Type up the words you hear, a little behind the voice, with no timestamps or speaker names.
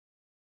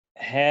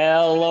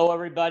Hello,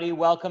 everybody.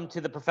 Welcome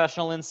to the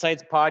Professional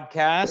Insights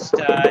Podcast,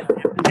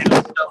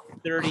 episode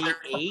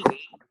 38.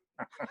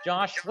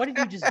 Josh, what did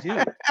you just do?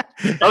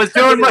 I was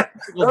doing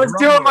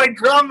my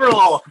drum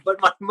roll, but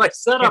my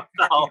setup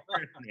fell.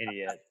 You're an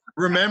idiot.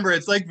 Remember,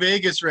 it's like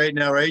Vegas right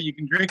now, right? You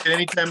can drink at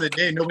any time of the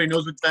day. Nobody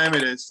knows what time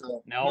it is.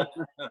 So. No.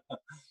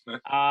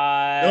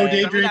 No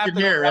day drinking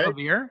here, right?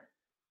 Beer?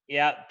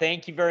 Yeah,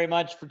 thank you very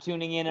much for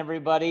tuning in,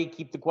 everybody.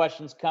 Keep the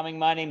questions coming.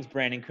 My name's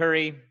Brandon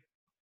Curry.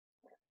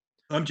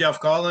 I'm Jeff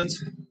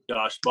Collins.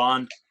 Josh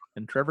Bond.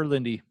 And Trevor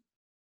Lindy.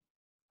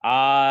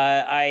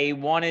 I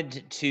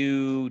wanted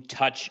to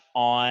touch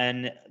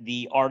on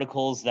the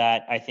articles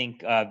that I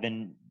think have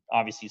been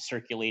obviously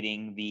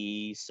circulating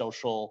the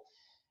social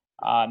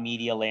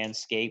media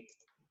landscape,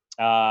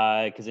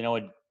 because I know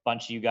a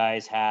bunch of you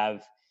guys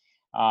have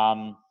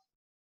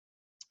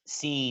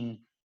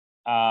seen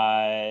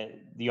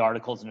the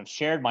articles and have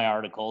shared my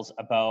articles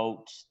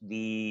about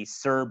the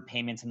CERB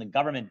payments and the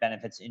government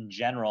benefits in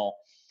general.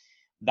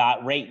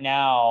 That right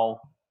now,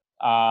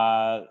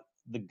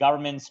 the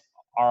governments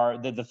are,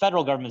 the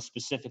federal government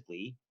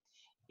specifically,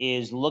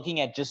 is looking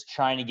at just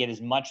trying to get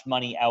as much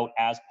money out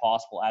as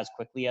possible, as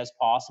quickly as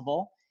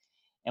possible.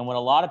 And what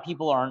a lot of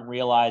people aren't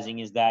realizing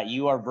is that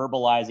you are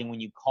verbalizing when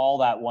you call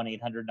that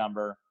 1-800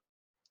 number.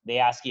 They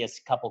ask you a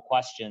couple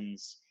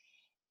questions,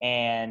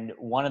 and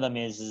one of them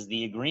is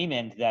the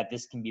agreement that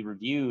this can be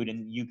reviewed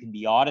and you can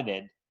be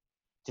audited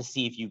to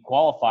see if you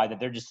qualify, that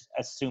they're just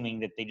assuming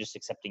that they're just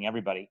accepting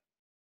everybody.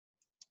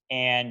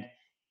 And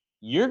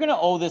you're going to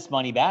owe this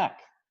money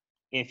back.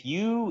 If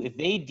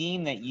they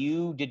deem that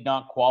you did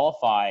not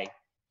qualify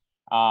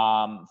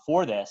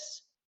for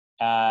this,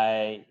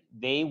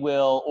 they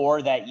will,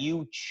 or that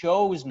you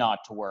chose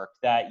not to work,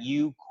 that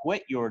you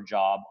quit your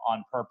job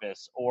on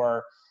purpose,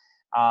 or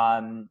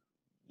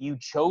you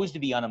chose to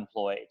be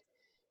unemployed,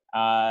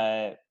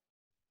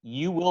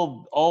 you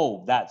will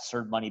owe that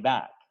CERB money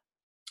back.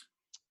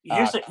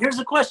 Here's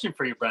a question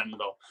for you, Brandon,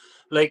 though.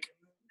 Like,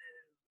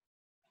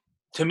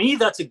 to me,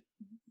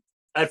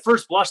 at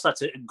first blush,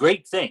 that's a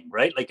great thing,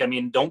 right? Like, I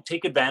mean, don't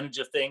take advantage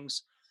of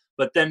things.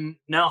 But then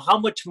now, how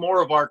much more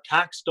of our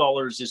tax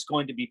dollars is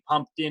going to be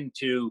pumped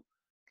into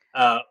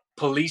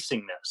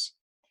policing this?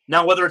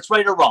 Now, whether it's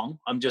right or wrong,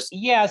 I'm just...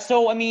 Yeah,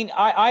 so, I mean,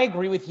 I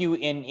agree with you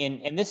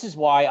and this is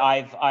why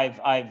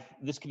I've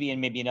this could be in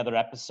maybe another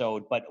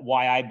episode, but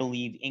why I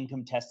believe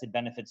income-tested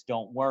benefits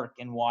don't work,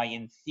 and why,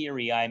 in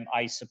theory,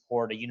 I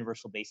support a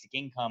universal basic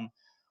income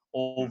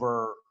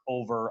over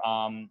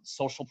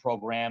social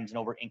programs and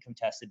over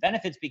income-tested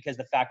benefits, because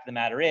the fact of the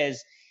matter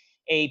is,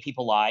 A,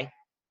 people lie,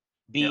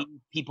 B,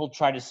 people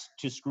try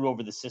to screw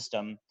over the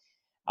system.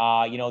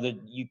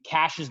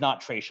 Cash is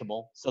not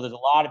traceable, so there's a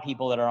lot of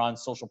people that are on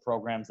social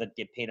programs that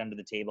get paid under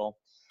the table.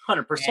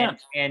 100%.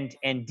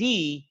 And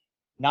D,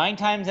 9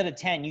 times out of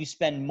 10, you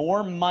spend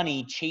more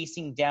money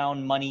chasing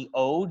down money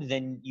owed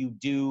than you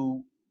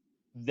do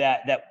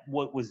that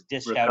what was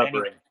dished out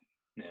anyway.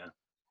 Yeah.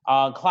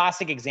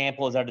 Classic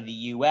example is out of the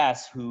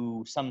U.S.,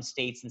 who some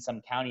states and some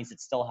counties that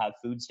still have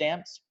food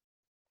stamps.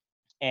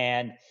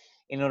 And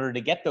in order to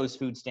get those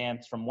food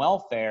stamps from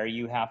welfare,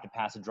 you have to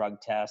pass a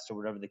drug test or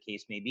whatever the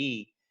case may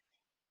be.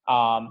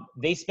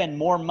 They spend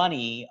more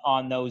money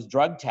on those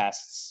drug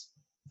tests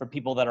for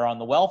people that are on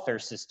the welfare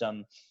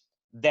system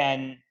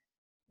than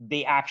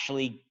they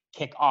actually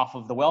kick off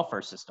of the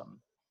welfare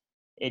system.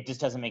 It just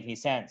doesn't make any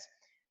sense.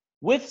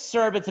 With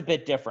CERB, it's a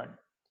bit different.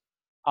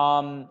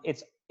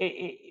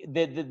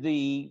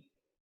 The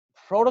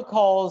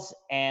protocols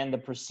and the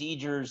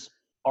procedures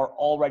are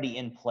already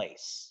in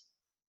place.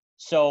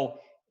 So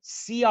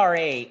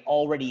CRA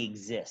already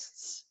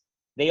exists.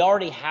 They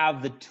already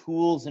have the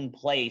tools in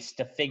place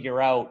to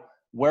figure out,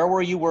 where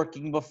were you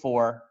working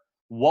before?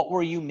 What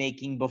were you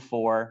making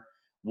before?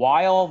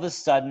 Why all of a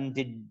sudden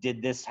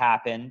did this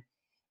happen?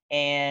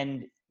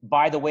 And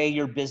by the way,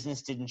 your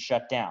business didn't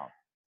shut down,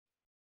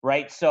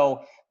 right?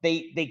 So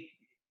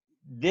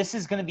this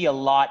is going to be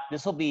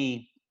this will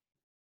be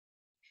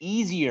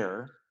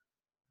easier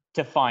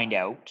to find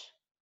out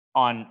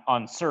on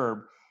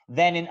CERB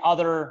than in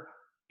other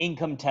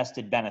income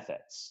tested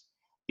benefits,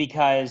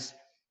 because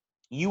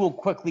you will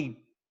quickly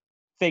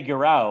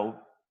figure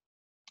out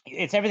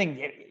it's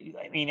everything.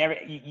 I mean,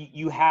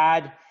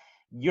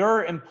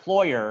 your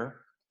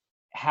employer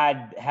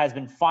has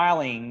been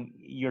filing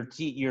your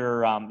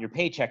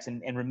paychecks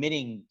and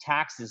remitting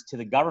taxes to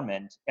the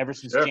government ever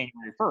since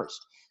January 1st.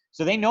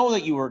 So they know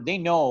that you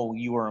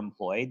were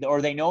employed, or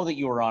they know that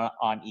you were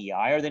on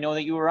EI, or they know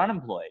that you were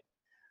unemployed.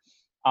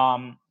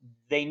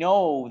 They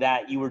know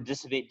that you were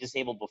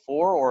disabled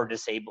before, or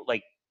disabled,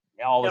 like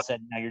all of a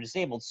sudden now you're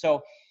disabled.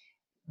 So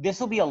this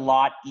will be a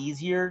lot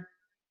easier.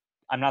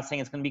 I'm not saying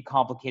it's going to be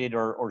complicated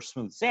or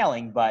smooth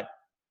sailing, but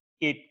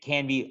it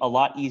can be a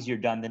lot easier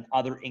done than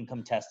other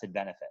income tested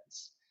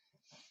benefits.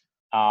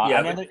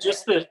 But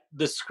just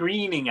the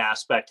screening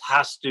aspect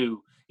has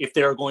to, if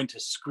they're going to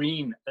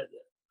screen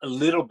a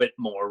little bit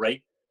more,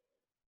 right?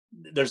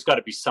 There's got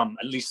to be at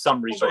least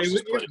some resources.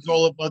 It was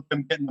all about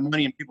them getting the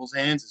money in people's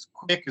hands as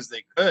quick as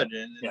they could,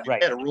 and they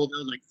had it rolled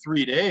out like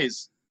 3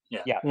 days.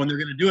 When they're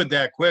going to do it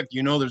that quick,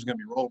 you know there's going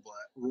to be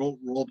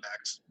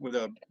rollbacks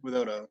without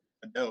a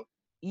doubt.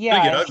 Yeah,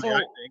 Gonna get and ugly, I so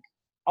think.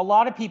 a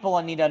lot of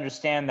people need to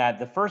understand that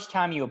the first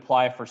time you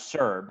apply for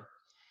CERB,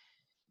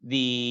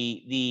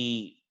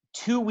 the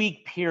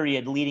 2-week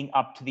period leading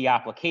up to the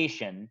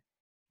application,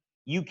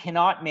 you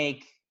cannot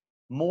make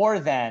more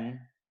than,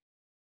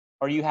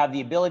 or you have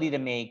the ability to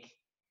make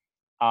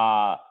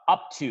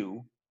up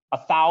to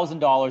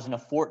 $1,000 in a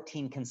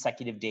 14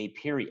 consecutive day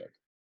period.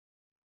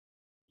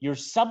 Your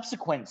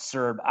subsequent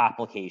CERB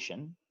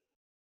application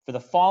for the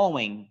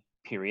following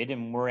period,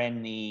 and we're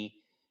in the,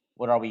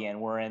 what are we in?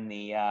 We're in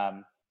the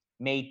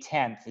May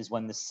 10th is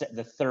when the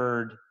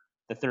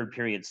third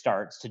period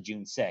starts to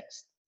June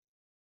 6th.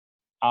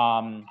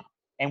 And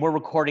we're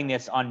recording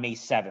this on May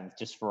 7th,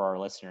 just for our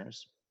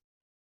listeners.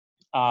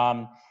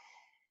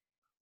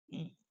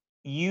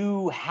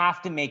 You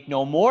have to make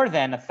no more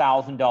than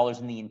 $1,000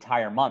 in the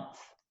entire month,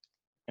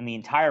 in the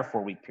entire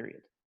 4-week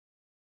period.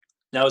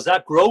 Now, is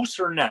that gross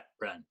or net,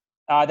 Brent?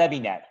 That'd be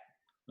net.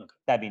 Okay.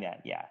 That'd be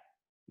net. Yeah.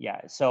 Yeah.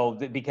 So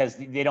because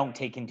they don't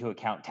take into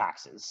account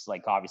taxes,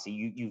 like obviously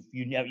you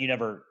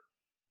never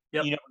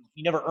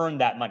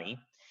earned that money.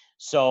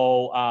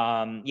 So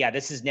yeah,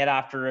 this is net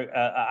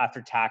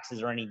after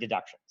taxes or any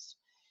deductions.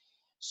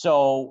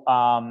 So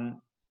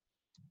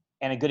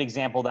and a good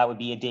example that would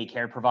be a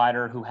daycare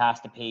provider who has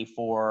to pay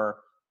for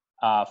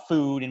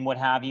food and what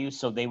have you.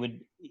 So they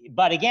would,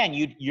 but again,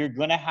 you're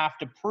gonna have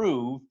to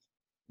prove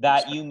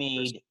that you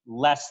made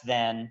less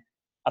than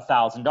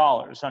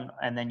 $1,000,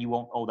 and then you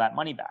won't owe that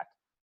money back.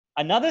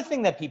 Another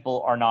thing that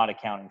people are not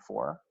accounting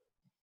for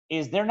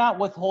is they're not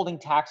withholding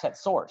tax at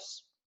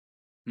source.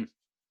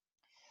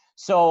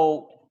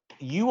 So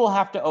you will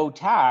have to owe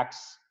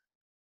tax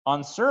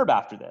on CERB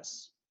after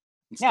this.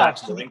 It's Now,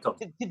 taxable income.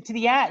 to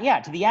the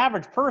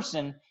average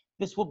person,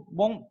 this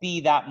won't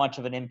be that much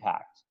of an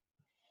impact.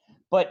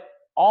 But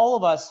all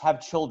of us have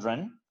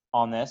children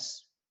on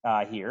this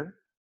here,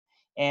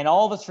 and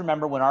all of us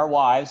remember when our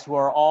wives, who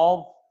are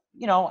all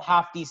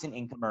half decent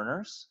income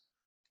earners,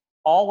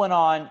 all went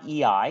on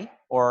EI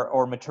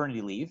or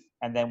maternity leave,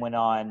 and then went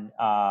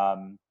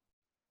on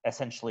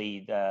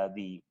essentially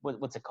the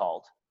what's it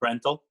called?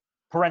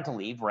 Parental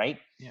leave, right?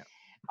 Yeah.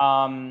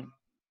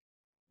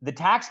 The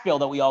tax bill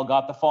that we all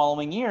got the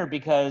following year,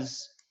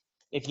 because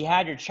if you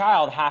had your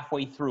child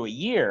halfway through a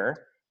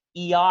year,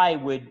 EI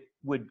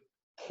would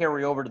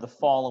carry over to the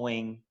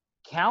following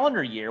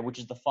calendar year, which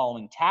is the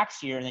following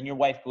tax year, and then your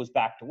wife goes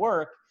back to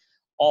work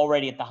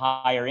already at the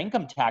higher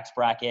income tax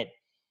bracket.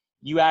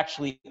 You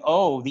actually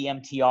owe the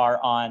MTR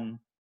on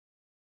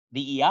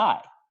the EI,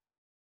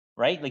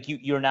 right? Like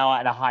you're now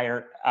at a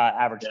higher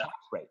average tax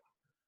rate.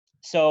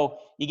 So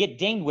you get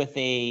dinged with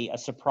a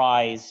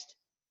surprised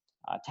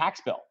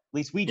tax bill. At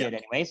least we did,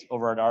 anyways.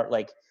 Over at our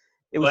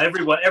it was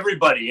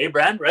everybody,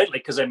 Brand, right?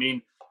 Like, because I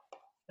mean,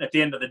 at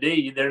the end of the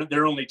day,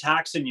 they're only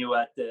taxing you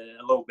at the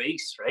low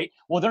base, right?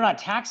 Well, they're not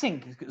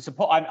taxing.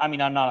 I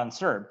mean, I'm not on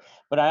CERB,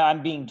 but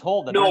I'm being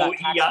told that they're not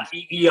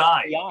taxing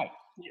EI.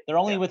 They're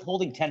only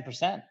withholding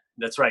 10%.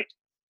 That's right.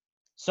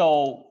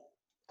 So,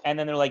 and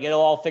then they're like, it'll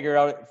all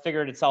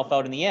figure itself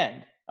out in the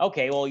end.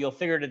 Okay, well, you'll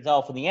figure it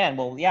itself in the end.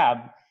 Well,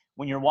 yeah,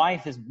 when your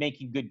wife is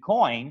making good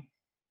coin,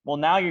 well,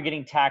 now you're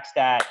getting taxed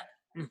at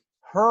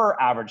her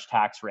average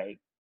tax rate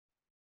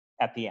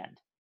at the end.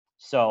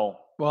 So,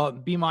 well,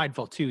 be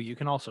mindful too. You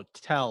can also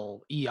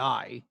tell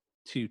EI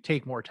to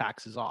take more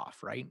taxes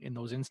off, right? In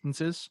those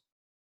instances.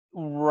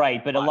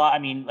 Right, but a lot. I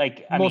mean,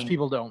 most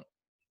people don't.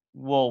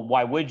 Well,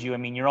 why would you? I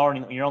mean, you're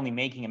only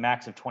making a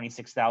max of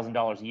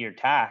 $26,000 a year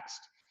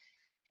taxed.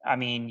 I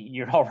mean,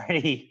 you're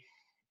already,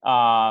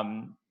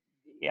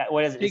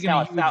 what is it? Taking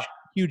a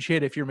huge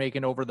hit if you're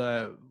making over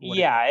the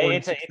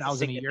it's a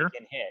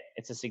significant hit.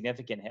 It's a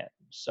significant hit.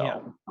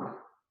 So,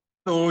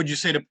 So what would you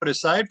say to put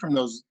aside from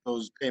those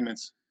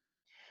payments?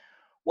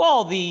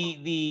 Well,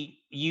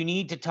 you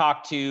need to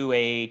talk to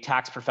a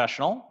tax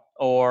professional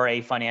or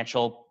a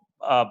financial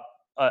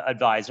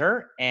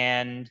advisor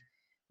and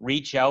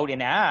reach out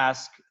and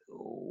ask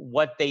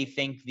what they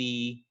think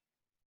the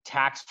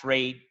tax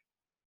rate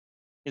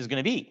is going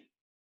to be.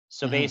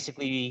 So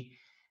basically,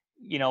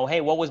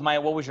 hey, what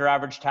was your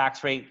average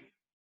tax rate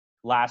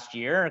last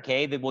year?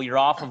 Okay, well, you're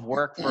off of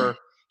work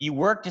you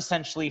worked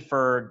essentially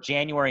for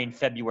January and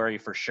February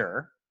for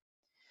sure.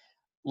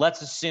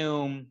 Let's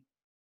assume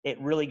it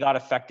really got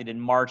affected in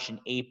March and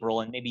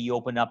April, and maybe you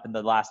open up in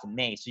the last of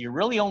May. So you're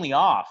really only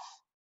off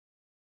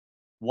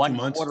 1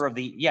 quarter of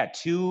the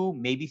 2,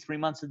 maybe 3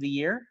 months of the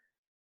year.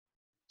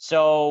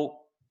 So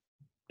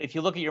if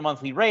you look at your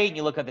monthly rate and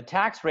you look at the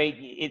tax rate,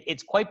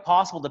 it's quite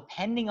possible,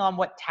 depending on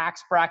what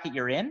tax bracket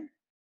you're in,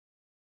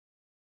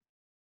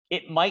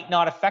 it might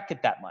not affect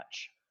it that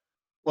much.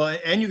 Well,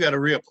 and you got to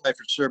reapply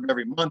for CERB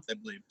every month, I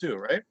believe, too,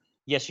 right?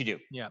 Yes, you do.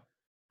 Yeah.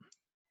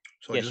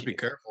 So just be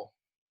careful.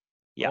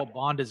 Yeah. Well,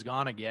 bond is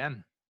gone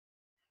again.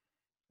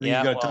 You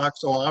got to talk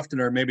so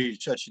often, or maybe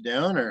it shuts you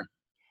down, or.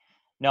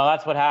 No,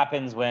 that's what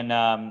happens when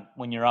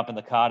you're up in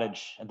the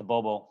cottage at the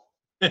Bobo.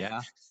 Yeah.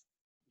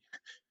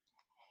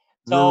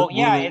 So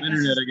yeah, rural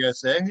internet, I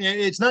guess.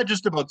 It's not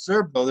just about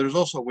CERB though. There's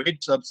also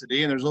wage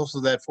subsidy, and there's also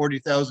that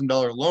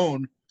 $40,000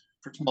 loan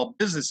for small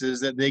businesses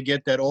that they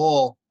get that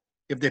all.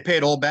 If they pay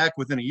it all back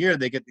within a year,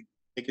 they get to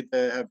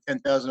have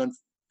 10,000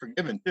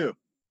 forgiven too.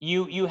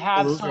 you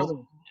have those are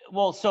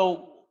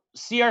so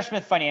C.R.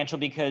 Smith Financial,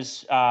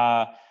 because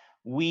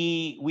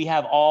we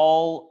have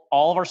all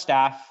of our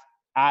staff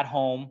at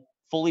home,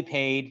 fully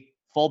paid,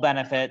 full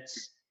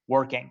benefits,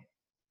 working.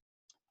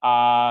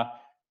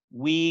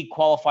 We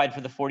qualified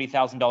for the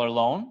 $40,000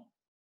 loan.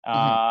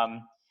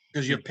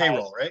 Because you have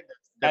payroll, right?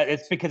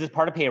 It's because it's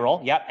part of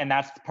payroll. Yep. And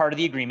that's part of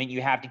the agreement.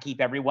 You have to keep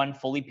everyone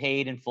fully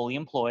paid and fully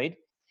employed.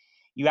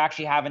 You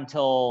actually have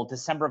until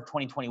December of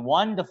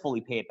 2021 to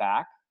fully pay it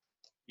back.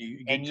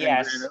 You get And 10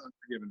 yes, grand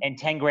unforgiven. and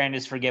 10 grand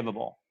is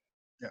forgivable.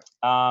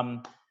 Yeah.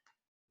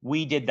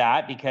 We did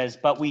that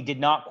but we did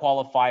not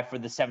qualify for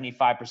the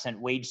 75%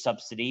 wage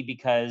subsidy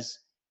because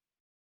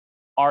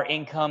our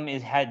income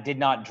did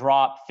not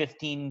drop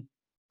 15%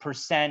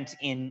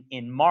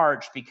 in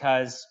March,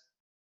 because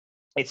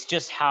it's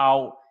just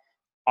how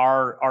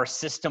our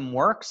system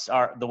works,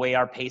 the way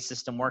our pay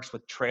system works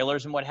with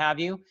trailers and what have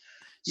you.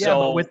 Yeah,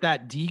 but with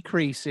that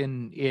decrease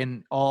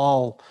in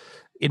all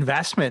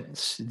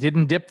investments,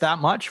 didn't dip that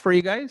much for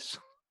you guys?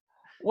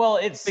 Well,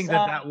 I think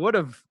that would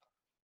have.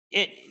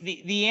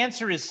 The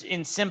answer is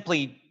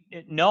simply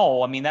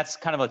no. I mean, that's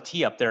kind of a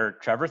tee up there,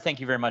 Trevor. Thank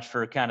you very much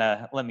for kind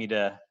of letting me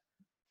to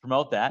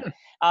promote that.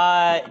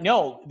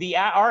 No,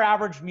 our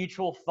average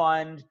mutual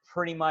fund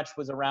pretty much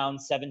was around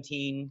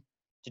 17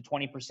 to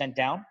 20%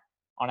 down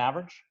on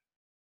average.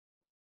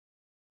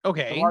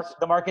 Okay.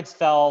 The markets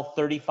fell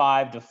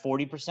 35 to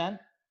 40%.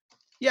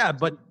 Yeah,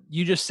 but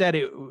you just said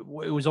it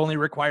was only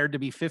required to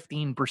be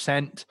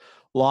 15%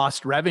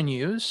 lost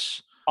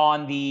revenues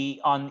on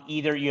the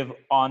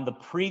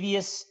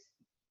previous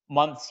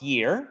month's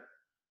year.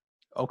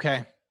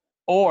 Okay.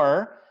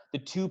 Or the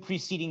 2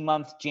 preceding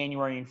months,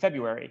 January and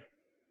February,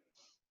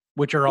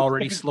 which are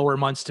already slower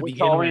months to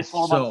begin with.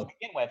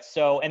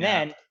 So,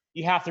 then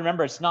you have to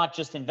remember, it's not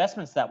just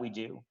investments that we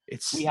do.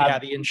 We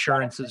have the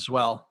insurance as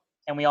well.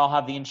 And we all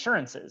have the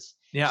insurances.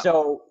 Yeah.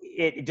 So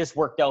it just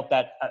worked out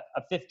that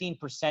a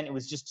 15%, it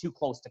was just too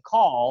close to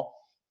call.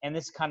 And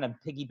this kind of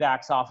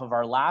piggybacks off of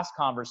our last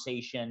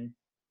conversation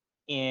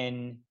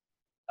in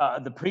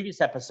the previous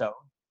episode.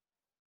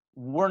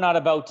 We're not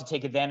about to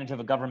take advantage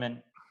of a government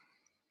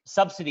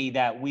subsidy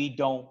that we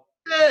don't.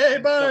 Hey,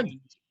 bud.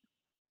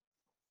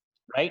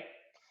 Right?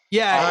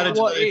 Yeah. Cottage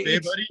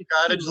life, buddy?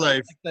 Cottage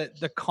life.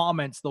 The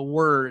comments, the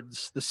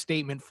words, the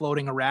statement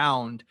floating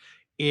around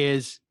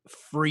is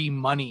free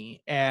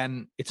money,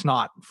 and it's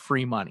not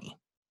free money.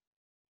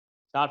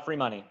 It's not free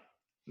money.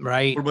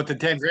 Right. What about the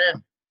 10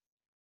 grand?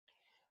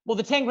 Well,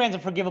 the 10 grand's a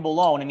forgivable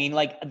loan. I mean,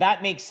 like,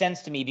 that makes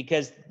sense to me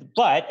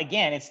but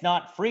again, it's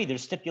not free.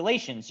 There's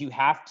stipulations. You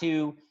have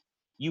to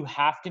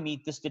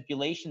meet the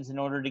stipulations in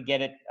order to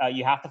get it.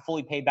 You have to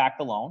fully pay back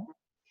the loan,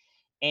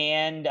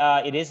 and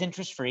it is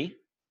interest free,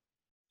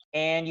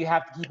 and you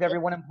have to keep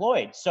everyone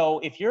employed. So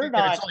if you're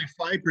not, it's only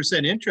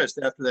 5% interest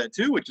after that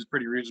too, which is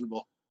pretty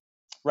reasonable.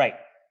 Right.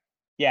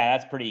 Yeah,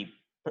 that's pretty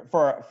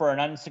for an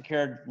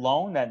unsecured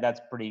loan.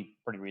 That's pretty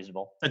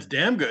reasonable. That's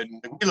damn good.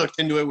 We looked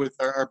into it with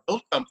our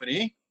build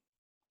company,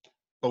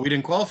 but we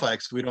didn't qualify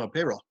because we don't have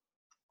payroll.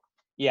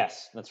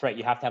 Yes, that's right.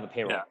 You have to have a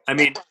payroll. Yeah, I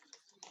mean,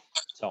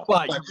 so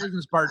but your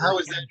business partner, how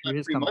is that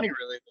not free money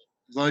really?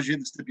 As long as you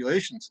have the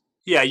stipulations.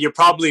 Yeah, you're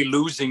probably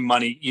losing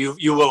money. You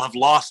will have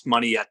lost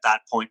money at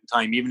that point in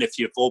time, even if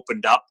you've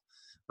opened up,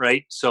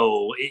 right?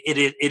 So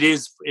it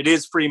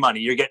is free money.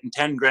 You're getting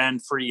 10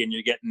 grand free, and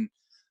you're getting,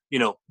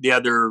 the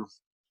other.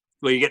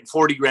 Well, you're getting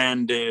 40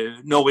 grand,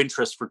 no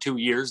interest for 2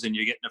 years, and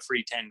you're getting a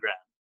free 10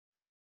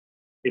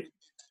 grand.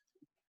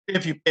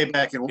 If you pay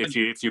back in if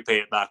you pay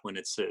it back when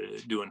it's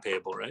due and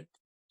payable, right?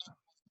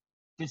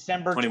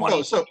 December 21.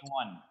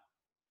 2021.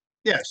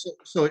 Yeah.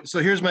 So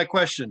here's my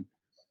question: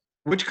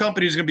 which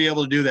company is going to be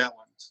able to do that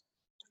one?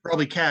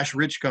 Probably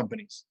cash-rich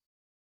companies.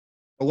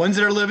 The ones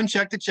that are living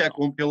check to check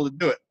won't be able to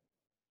do it.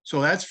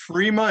 So that's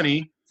free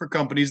money for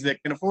companies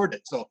that can afford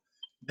it. So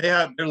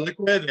they're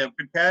liquid, they have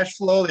good cash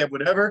flow, they have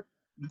whatever.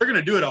 They're going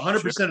to do it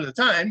 100% of the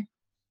time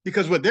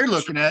because what they're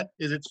looking at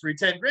is it's free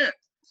 10 grand.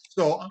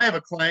 So I have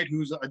a client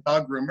who's a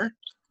dog groomer.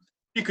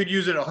 He could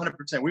use it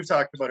 100%. We've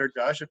talked about her,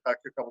 Josh. I've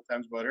talked to her a couple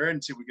times about her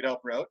and see if we could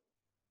help her out.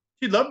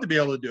 She'd love to be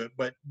able to do it,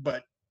 but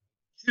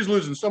she's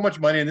losing so much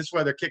money, and this is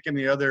why they're kicking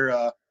the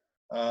other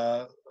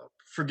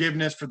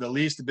forgiveness for the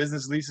lease, the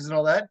business leases and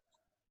all that.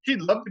 She'd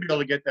love to be able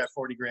to get that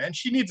 40 grand.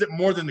 She needs it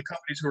more than the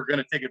companies who are going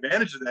to take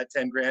advantage of that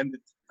 10 grand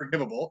that's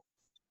forgivable.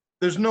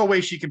 There's no way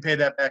she can pay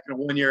that back in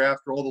 1 year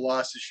after all the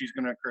losses she's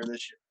going to incur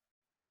this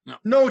year.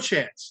 No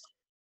chance.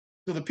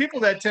 So the people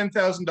that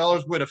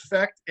 $10,000 would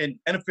affect and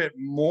benefit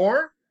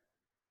more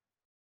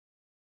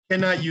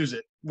cannot use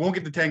it. Won't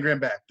get the 10 grand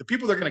back. The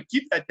people that are going to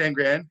keep that 10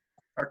 grand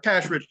are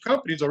cash-rich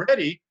companies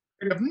already.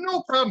 They have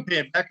no problem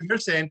paying it back, and they're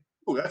saying,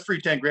 "Oh, that's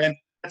free 10 grand.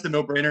 That's a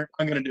no-brainer.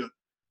 I'm going to do it."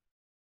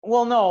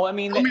 Well, no, I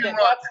mean, Tell me I'm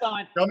wrong. that's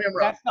not. Tell me I'm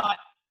wrong.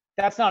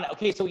 That's not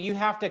okay. So you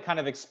have to kind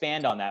of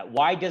expand on that.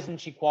 Why doesn't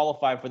she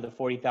qualify for the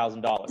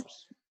 $40,000?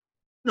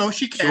 No,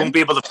 she She won't can. be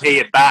able to pay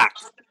it back.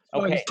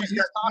 No, Okay. She's he's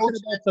got no talking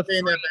chance about of the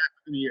paying that free,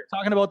 back in a year.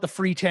 talking about the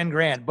free 10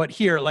 grand. But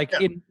here, like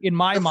Yeah. in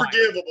my The mind,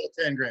 forgivable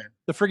 10 grand.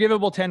 the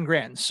forgivable 10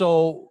 grand.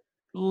 So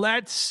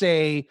let's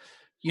say,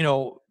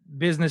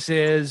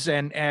 businesses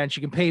and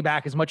she can pay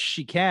back as much as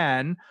she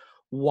can.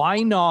 Why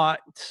not,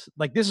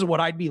 like, this is what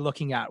I'd be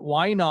looking at.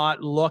 Why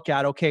not look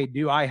at, okay,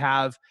 do I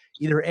have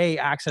either A,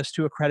 access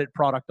to a credit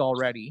product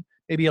already,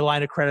 maybe a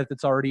line of credit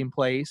that's already in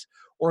place,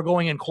 or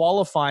going and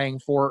qualifying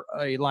for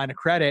a line of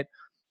credit?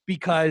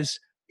 Because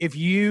if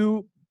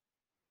you,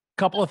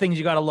 couple of things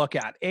you got to look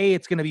at. A,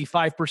 it's going to be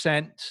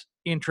 5%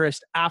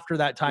 interest after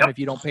that time Yep. if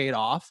you don't pay it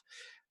off.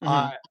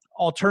 Mhm.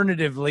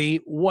 Alternatively,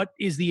 what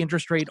is the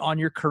interest rate on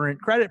your current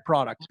credit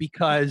product?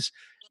 Because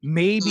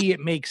maybe it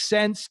makes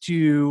sense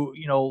to,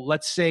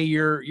 let's say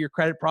your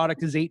credit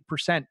product is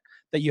 8%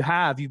 that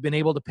you've been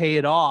able to pay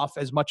it off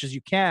as much as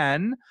you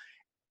can,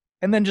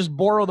 and then just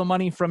borrow the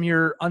money from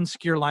your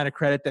unsecured line of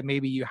credit that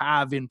maybe you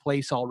have in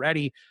place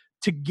already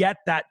to get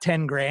that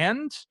 10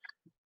 grand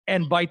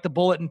and bite the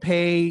bullet and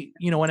pay,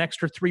 an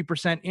extra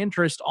 3%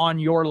 interest on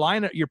your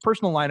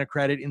personal line of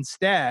credit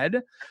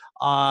instead.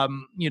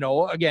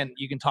 Again,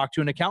 you can talk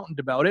to an accountant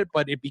about it,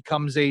 but it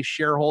becomes a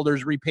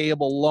shareholder's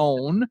repayable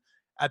loan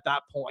at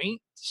that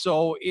point.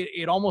 So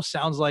it almost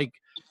sounds like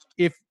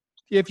if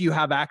you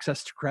have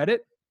access to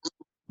credit,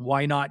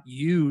 why not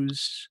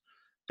use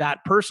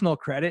that personal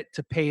credit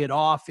to pay it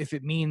off if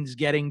it means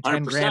getting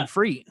 10 grand 100%.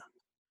 free?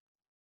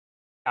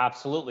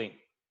 Absolutely.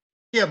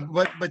 Yeah,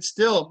 but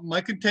still,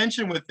 my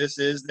contention with this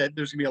is that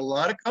there's gonna be a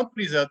lot of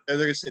companies out there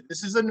that are gonna say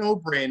this is a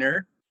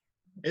no-brainer.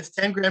 It's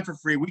 10 grand for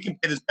free. We can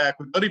pay this back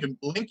without even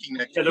blinking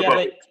next Yeah, year. Yeah,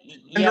 but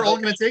And they're all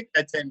gonna take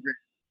that 10 grand.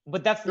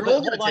 but that's They're but all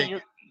hold gonna on. take You're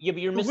it. yeah,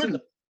 but you're Who missing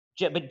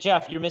wouldn't? but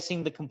Jeff, you're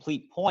missing the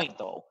complete point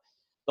though.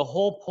 The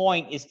whole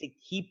point is to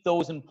keep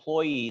those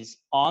employees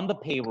on the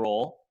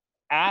payroll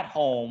at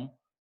home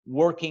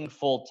working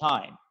full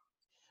time.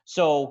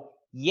 So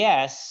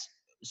yes,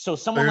 so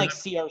someone like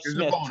C.R. Here's a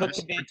Smith took bonus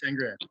advantage. for 10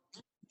 grand.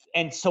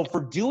 And so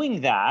for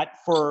doing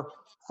that, for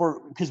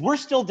because we're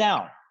still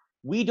down,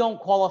 we don't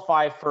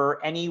qualify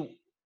for any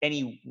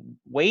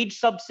wage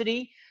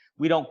subsidy.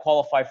 We don't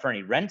qualify for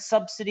any rent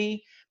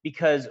subsidy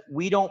because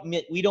we don't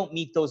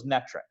meet those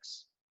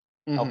metrics.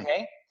 Mhm.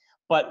 Okay,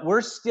 but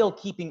we're still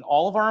keeping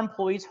all of our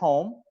employees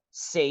home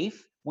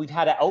safe. We've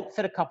had to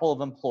outfit a couple of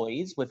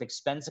employees with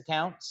expense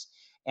accounts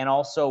and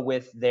also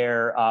with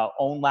their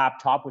own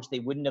laptop, which they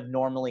wouldn't have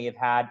normally have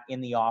had in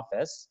the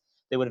office.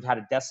 They would have had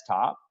a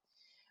desktop.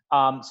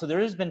 So there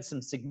has been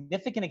some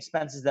significant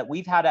expenses that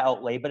we've had to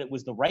outlay, but it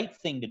was the right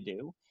thing to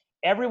do.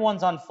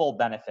 Everyone's on full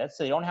benefits,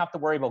 so they don't have to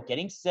worry about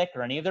getting sick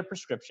or any of their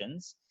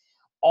prescriptions.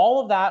 All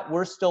of that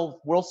we're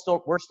still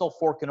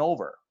forking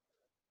over,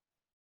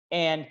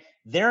 and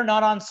they're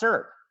not on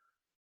CERB.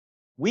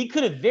 We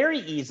could have very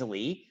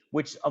easily,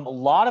 which a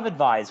lot of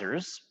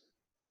advisors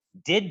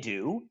did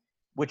do,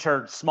 which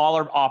are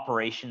smaller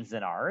operations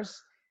than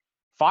ours,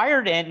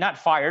 not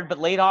fired, but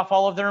laid off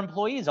all of their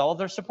employees, all of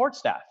their support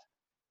staff.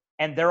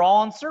 And they're all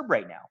on CERB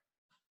right now.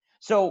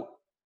 So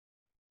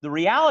the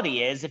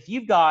reality is, if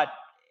you've got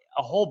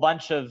a whole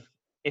bunch of,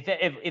 if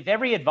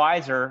every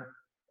advisor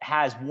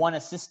has one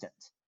assistant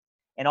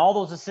and all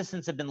those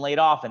assistants have been laid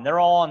off and they're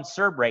all on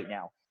CERB right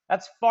now,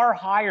 that's far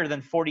higher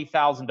than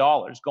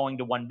 $40,000 going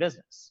to one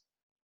business.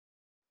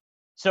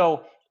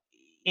 So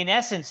in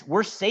essence,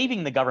 we're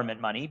saving the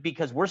government money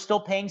because we're still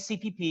paying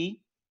CPP,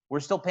 we're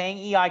still paying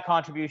EI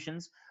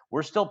contributions,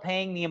 we're still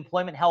paying the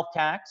employment health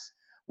tax,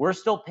 we're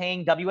still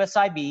paying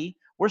WSIB,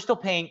 we're still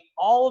paying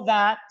all of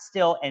that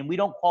still, and we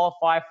don't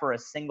qualify for a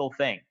single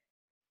thing.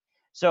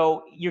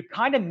 So you're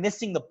kind of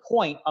missing the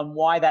point on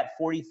why that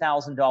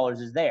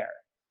 $40,000 is there.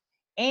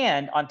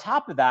 And on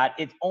top of that,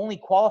 it only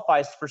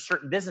qualifies for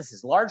certain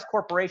businesses. Large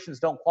corporations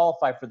don't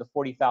qualify for the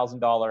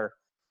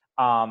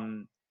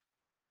 $40,000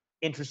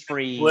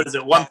 interest-free. What is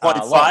it, loan.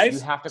 1.5 You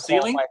have to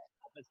ceiling? qualify.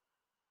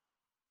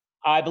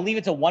 I believe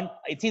it's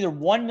either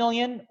 1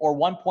 million or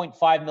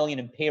 1.5 million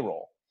in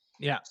payroll.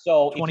 Yeah.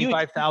 So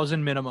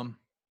 25,000 minimum.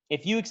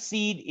 if you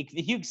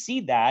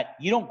exceed that,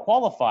 you don't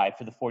qualify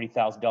for the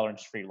 $40,000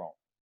 interest-free loan.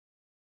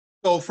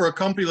 So for a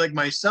company like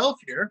myself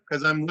here,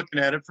 because I'm looking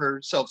at it for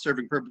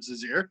self-serving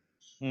purposes here,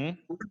 Mhm.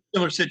 we're in a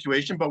similar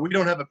situation, but we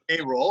don't have a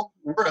payroll.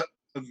 We're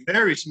a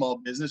very small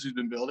business who's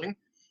been building.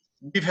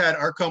 We've had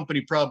our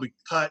company probably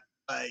cut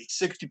by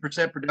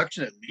 60%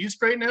 production at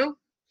least right now.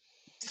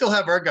 Still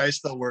have our guys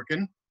still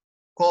working,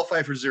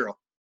 qualify for zero.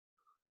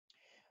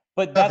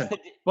 But that's the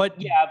But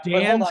yeah. But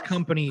hold Dan's on.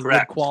 company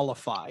Correct. would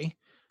qualify.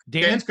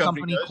 Dan's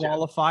company does, yeah.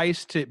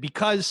 qualifies to,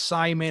 because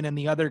Simon and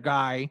the other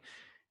guy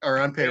Or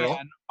on payroll.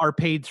 Dan, are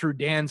paid through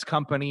Dan's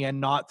company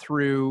and not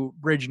through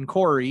Bridge and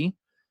Corey.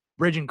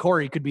 Bridge and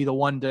Corey could be the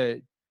one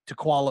to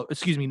qualify.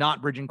 Excuse me,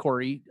 not Bridge and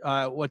Corey.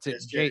 What's it?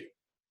 TSJ.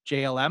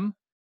 JLM.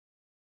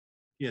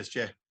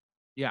 TSJ.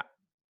 Yeah,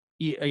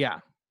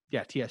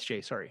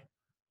 TSJ. Sorry.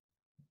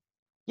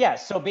 Yeah.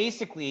 So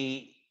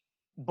basically,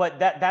 but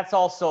that's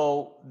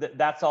also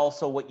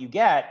what you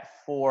get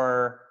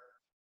for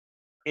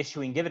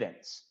issuing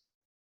dividends,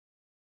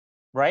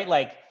 right?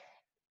 Like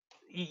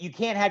you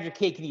can't have your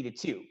cake and eat it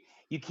too.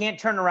 You can't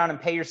turn around and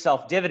pay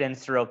yourself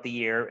dividends throughout the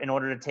year in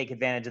order to take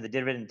advantage of the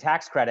dividend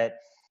tax credit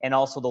and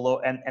also the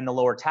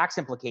lower tax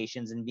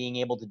implications, and being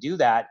able to do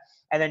that,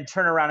 and then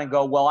turn around and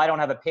go, well, I don't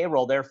have a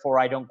payroll, therefore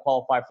I don't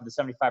qualify for the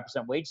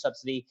 75% wage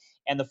subsidy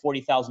and the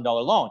 $40,000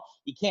 loan.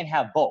 You can't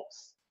have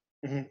both.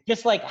 Mm-hmm.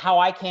 Just like how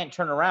I can't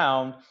turn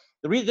around.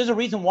 There's a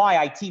reason why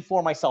I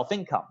T4 my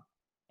self-income.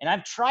 And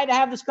I've tried to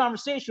have this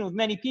conversation with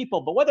many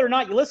people, but whether or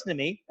not you listen to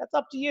me, that's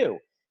up to you.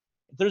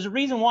 There's a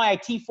reason why I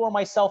T4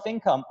 my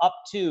self-income up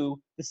to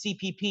the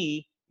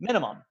CPP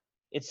minimum.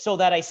 It's so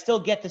that I still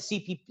get the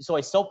CPP.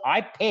 So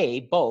I pay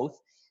both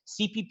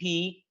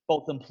CPP,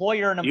 both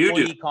employer and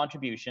employee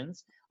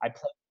contributions.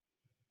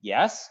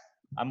 Yes,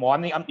 I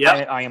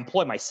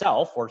employ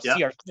myself, or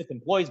C.R. Smith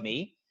employs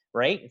me,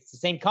 right? It's the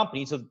same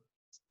company. So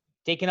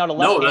taking out a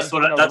left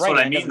hand, that's what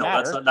I mean.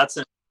 That's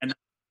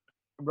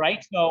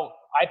right. So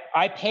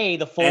I pay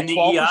the full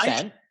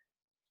 12%,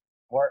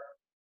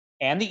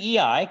 and the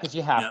EI, because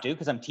you have to,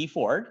 because I'm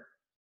T4'd.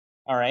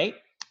 All right.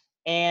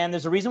 And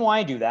there's a reason why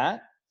I do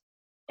that.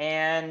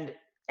 And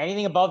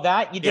anything above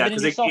that, you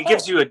dividend yourself out.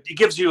 It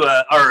gives you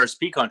a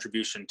RRSP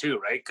contribution too,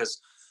 right? Because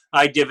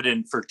I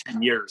dividend for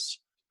 10 years.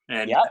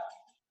 And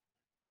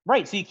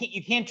right. So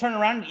you can't turn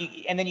around,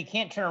 and then you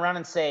can't turn around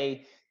and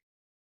say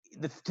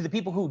to the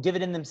people who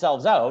dividend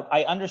themselves out,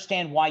 I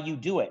understand why you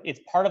do it. It's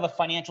part of a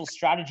financial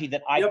strategy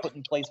that I put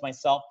in place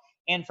myself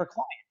and for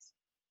clients.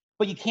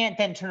 But you can't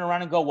then turn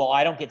around and go, well,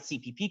 I don't get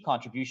CPP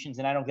contributions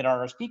and I don't get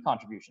RRSP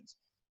contributions.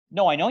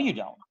 No, I know you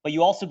don't, but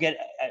you also get,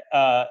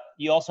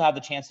 you also have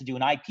the chance to do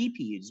an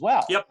IPP as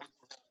well. Yep.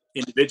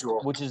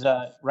 Individual. Which is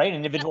an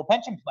individual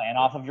pension plan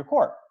off of your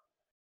corp.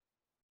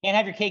 Can't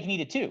have your cake and eat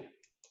it too.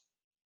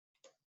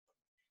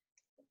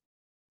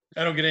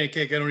 I don't get any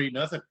cake. I don't eat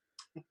nothing.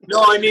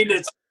 No, I mean,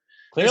 it's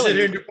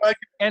clearly.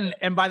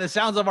 And by the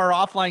sounds of our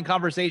offline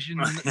conversation,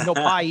 no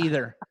pie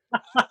either.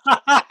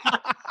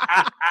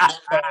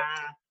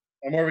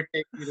 I'm more of a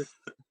cake eater.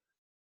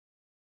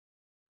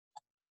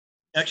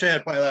 Actually, I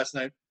had pie last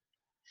night.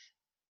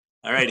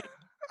 All right.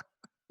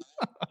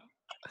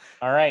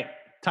 All right.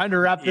 Time to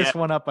wrap this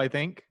one up, I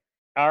think.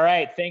 All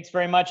right. Thanks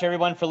very much,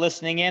 everyone, for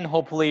listening in.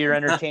 Hopefully you're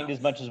entertained as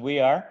much as we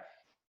are.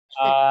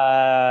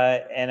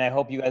 And I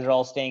hope you guys are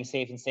all staying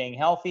safe and staying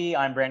healthy.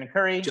 I'm Brandon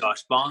Curry.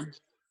 Josh Bond.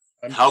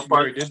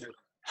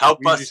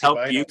 Help us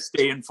help you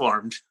stay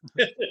informed.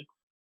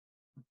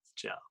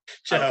 Ciao.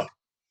 Ciao.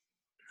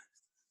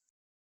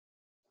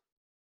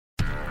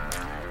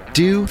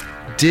 Do,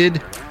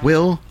 Did,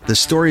 Will, the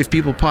Story of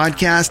People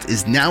podcast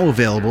is now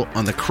available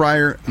on the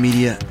Crier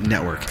Media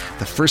Network.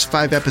 The first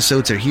 5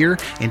 episodes are here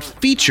and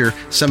feature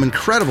some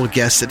incredible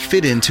guests that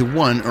fit into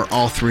one or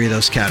all 3 of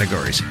those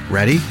categories.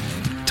 Ready?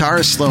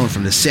 Tara Sloan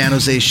from the San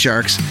Jose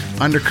Sharks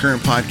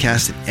Undercurrent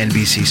podcast at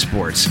NBC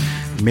Sports.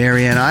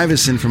 Marianne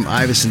Iveson from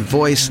Iveson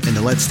Voice and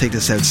the Let's Take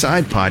This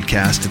Outside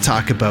podcast to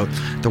talk about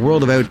the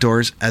world of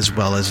outdoors as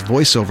well as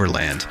voiceover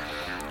land.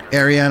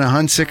 Ariana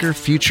Hunsicker,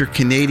 future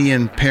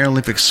Canadian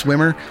Paralympic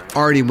swimmer,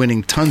 already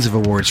winning tons of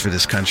awards for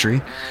this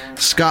country.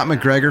 Scott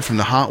McGregor from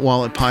the Hot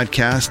Wallet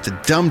podcast to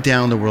dumb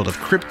down the world of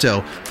crypto,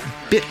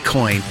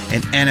 Bitcoin,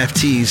 and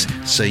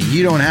NFTs so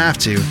you don't have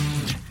to.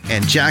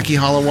 And Jackie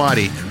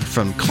Holowati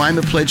from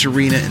Climate Pledge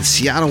Arena in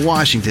Seattle,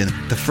 Washington,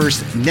 the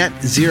first net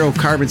zero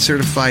carbon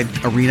certified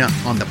arena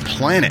on the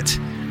planet.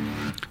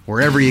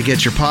 Wherever you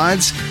get your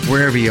pods,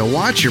 wherever you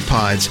watch your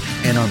pods,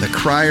 and on the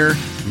Crier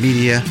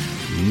Media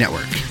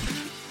Network.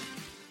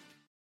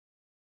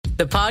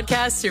 The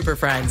Podcast Super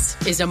Friends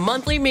is a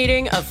monthly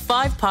meeting of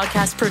 5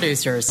 podcast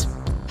producers.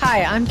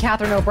 Hi, I'm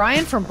Catherine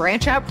O'Brien from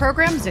Branch Out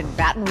Programs in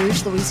Baton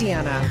Rouge,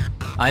 Louisiana.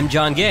 I'm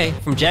John Gay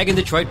from Jag and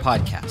Detroit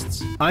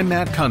Podcasts. I'm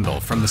Matt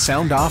Kundle from the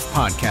Sound Off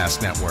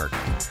Podcast Network.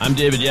 I'm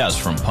David Yaz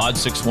from Pod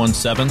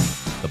 617,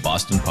 the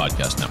Boston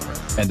Podcast Network.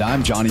 And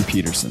I'm Johnny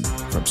Peterson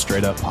from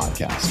Straight Up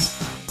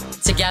Podcasts.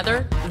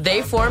 Together,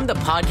 they form the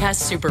Podcast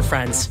Super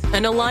Friends,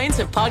 an alliance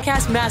of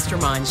podcast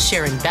masterminds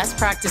sharing best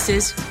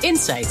practices,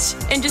 insights,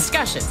 and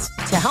discussions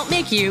to help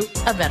make you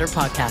a better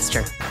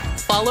podcaster.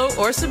 Follow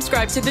or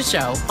subscribe to the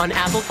show on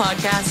Apple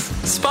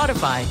Podcasts,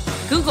 Spotify,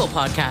 Google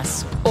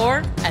Podcasts, or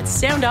at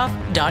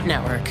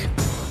soundoff.network.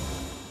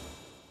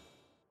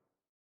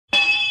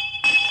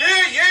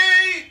 Hear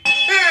ye!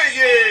 Hear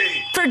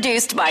ye!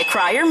 Produced by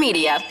Crier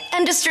Media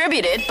and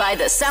distributed by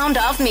the Sound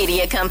Off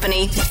Media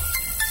Company.